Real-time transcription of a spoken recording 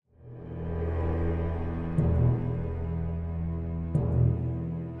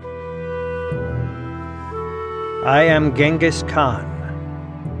I am Genghis Khan.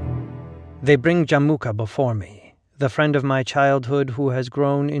 They bring Jamukha before me, the friend of my childhood who has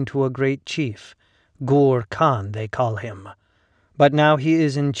grown into a great chief. Gur Khan, they call him. But now he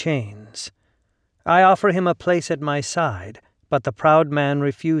is in chains. I offer him a place at my side, but the proud man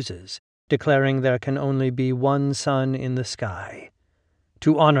refuses, declaring there can only be one sun in the sky.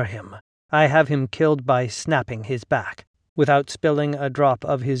 To honor him, I have him killed by snapping his back, without spilling a drop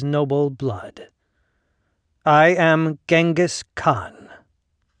of his noble blood. I am Genghis Khan.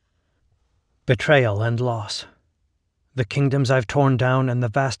 Betrayal and loss. The kingdoms I've torn down and the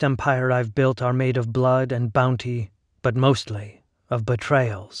vast empire I've built are made of blood and bounty, but mostly of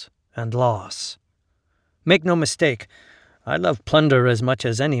betrayals and loss. Make no mistake, I love plunder as much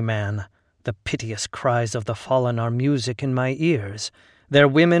as any man. The piteous cries of the fallen are music in my ears. Their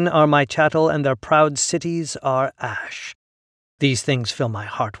women are my chattel, and their proud cities are ash. These things fill my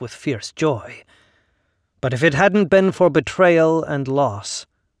heart with fierce joy. But if it hadn't been for betrayal and loss,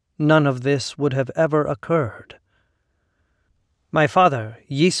 none of this would have ever occurred. My father,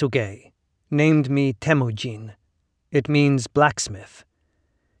 Yisuge, named me Temujin. It means blacksmith.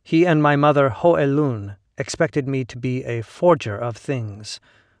 He and my mother, Hoelun, expected me to be a forger of things,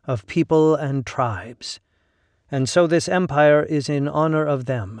 of people and tribes. And so this empire is in honor of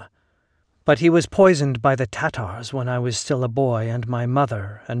them. But he was poisoned by the Tatars when I was still a boy, and my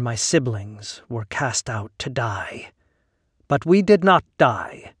mother and my siblings were cast out to die. But we did not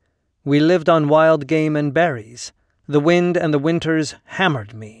die. We lived on wild game and berries. The wind and the winters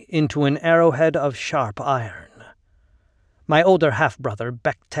hammered me into an arrowhead of sharp iron. My older half-brother,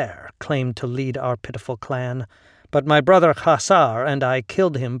 Bekter, claimed to lead our pitiful clan, but my brother Khassar and I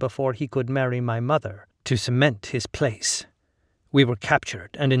killed him before he could marry my mother, to cement his place. We were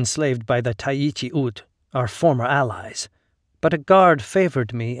captured and enslaved by the Taichi Ut, our former allies, but a guard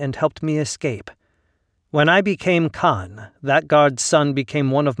favored me and helped me escape. When I became Khan, that guard's son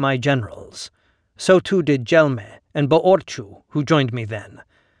became one of my generals. So too did Jelme and Boorchu, who joined me then.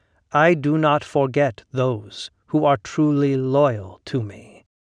 I do not forget those who are truly loyal to me.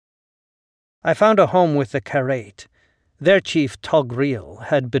 I found a home with the Karait. Their chief Togril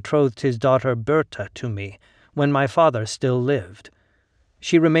had betrothed his daughter Berta to me when my father still lived.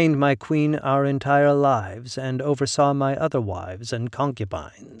 She remained my queen our entire lives and oversaw my other wives and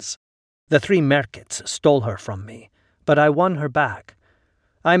concubines. The 3 Merkits stole her from me, but I won her back.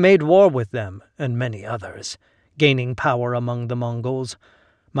 I made war with them and many others, gaining power among the Mongols.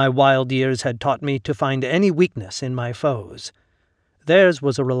 My wild years had taught me to find any weakness in my foes. Theirs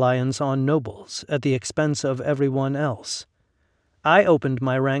was a reliance on nobles at the expense of everyone else. I opened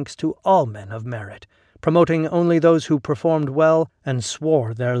my ranks to all men of merit, promoting only those who performed well and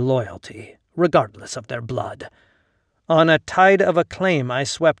swore their loyalty, regardless of their blood. On a tide of acclaim I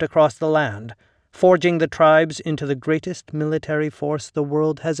swept across the land, forging the tribes into the greatest military force the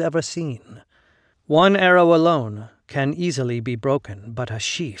world has ever seen. One arrow alone can easily be broken, but a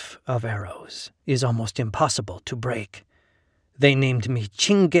sheaf of arrows is almost impossible to break. They named me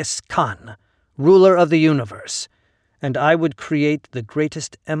Genghis Khan, ruler of the universe, and I would create the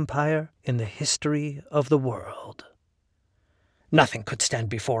greatest empire in the history of the world. Nothing could stand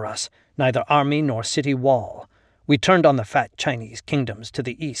before us, neither army nor city wall. We turned on the fat Chinese kingdoms to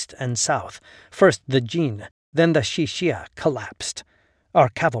the east and south. First the Jin, then the Xixia collapsed. Our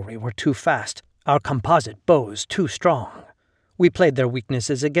cavalry were too fast, our composite bows too strong. We played their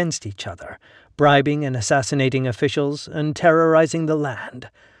weaknesses against each other, bribing and assassinating officials and terrorizing the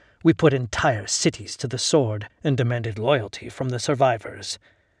land. We put entire cities to the sword and demanded loyalty from the survivors.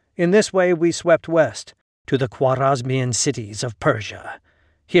 In this way we swept west, to the Khwarezmian cities of Persia.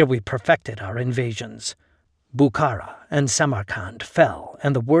 Here we perfected our invasions. Bukhara and Samarkand fell,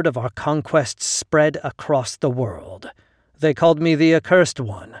 and the word of our conquests spread across the world. They called me the Accursed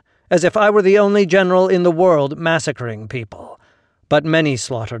One, as if I were the only general in the world massacring people. But many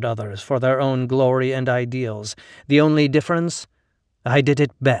slaughtered others for their own glory and ideals. The only difference? I did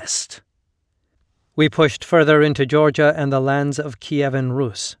it best. We pushed further into Georgia and the lands of Kievan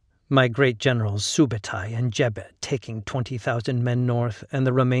Rus, my great generals Subutai and Jebe taking 20,000 men north and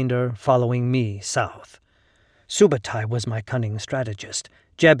the remainder following me south. Subutai was my cunning strategist,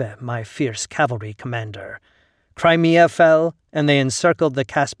 Jebe my fierce cavalry commander. Crimea fell, and they encircled the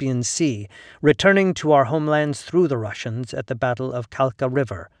Caspian Sea, returning to our homelands through the Russians at the Battle of Kalka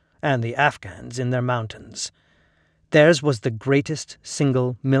River and the Afghans in their mountains. Theirs was the greatest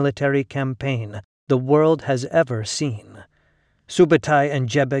single military campaign the world has ever seen. Subutai and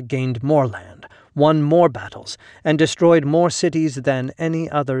Jebe gained more land, won more battles, and destroyed more cities than any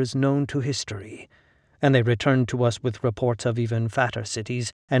others known to history. And they returned to us with reports of even fatter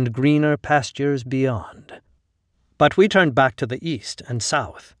cities and greener pastures beyond. But we turned back to the east and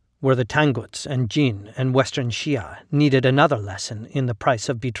south, where the Tanguts and Jin and Western Shia needed another lesson in the price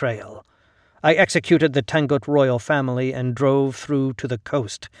of betrayal. I executed the Tangut royal family and drove through to the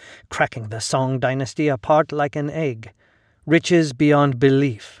coast, cracking the Song dynasty apart like an egg. Riches beyond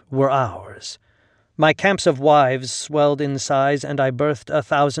belief were ours. My camps of wives swelled in size, and I birthed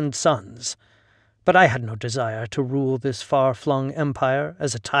 1,000 sons. But I had no desire to rule this far-flung empire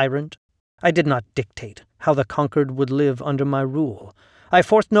as a tyrant. I did not dictate how the conquered would live under my rule. I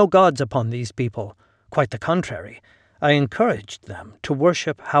forced no gods upon these people. Quite the contrary. I encouraged them to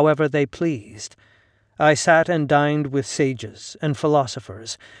worship however they pleased. I sat and dined with sages and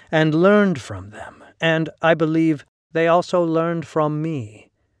philosophers, and learned from them, and, I believe, they also learned from me.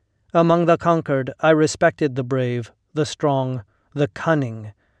 Among the conquered, I respected the brave, the strong, the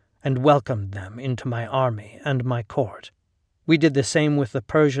cunning, and welcomed them into my army and my court. We did the same with the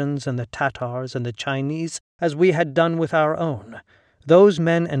Persians and the Tatars and the Chinese as we had done with our own. Those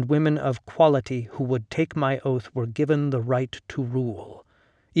men and women of quality who would take my oath were given the right to rule.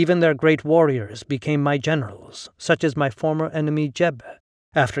 Even their great warriors became my generals, such as my former enemy Jeb,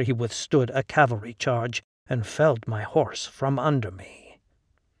 after he withstood a cavalry charge and felled my horse from under me.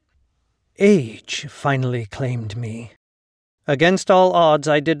 Age finally claimed me. Against all odds,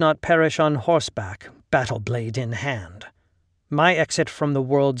 I did not perish on horseback, battle-blade in hand. My exit from the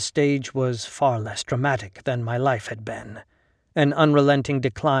world stage was far less dramatic than my life had been. An unrelenting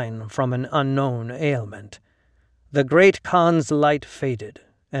decline from an unknown ailment. The great Khan's light faded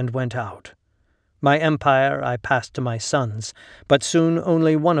and went out. My empire I passed to my sons, but soon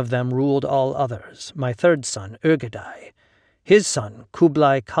only one of them ruled all others, my third son, Urgedai. His son,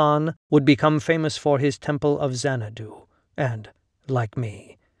 Kublai Khan, would become famous for his temple of Xanadu, and, like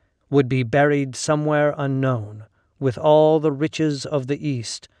me, would be buried somewhere unknown, with all the riches of the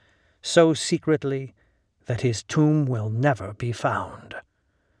East, so secretly that his tomb will never be found.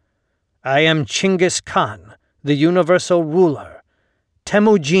 I am Genghis Khan, the universal ruler,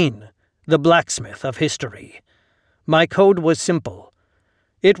 Temujin, the blacksmith of history. My code was simple.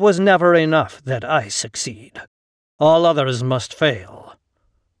 It was never enough that I succeed. All others must fail.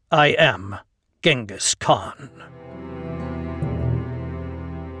 I am Genghis Khan.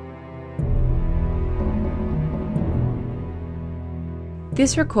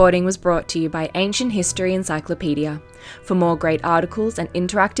 This recording was brought to you by Ancient History Encyclopedia. For more great articles and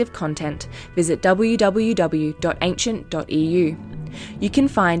interactive content, visit www.ancient.eu. You can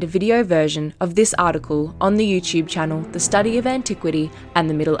find a video version of this article on the YouTube channel The Study of Antiquity and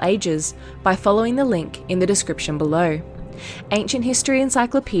the Middle Ages by following the link in the description below. Ancient History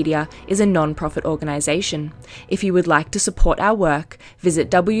Encyclopedia is a non-profit organisation. If you would like to support our work,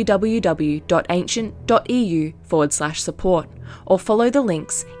 visit www.ancient.eu/support or follow the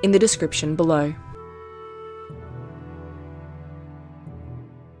links in the description below.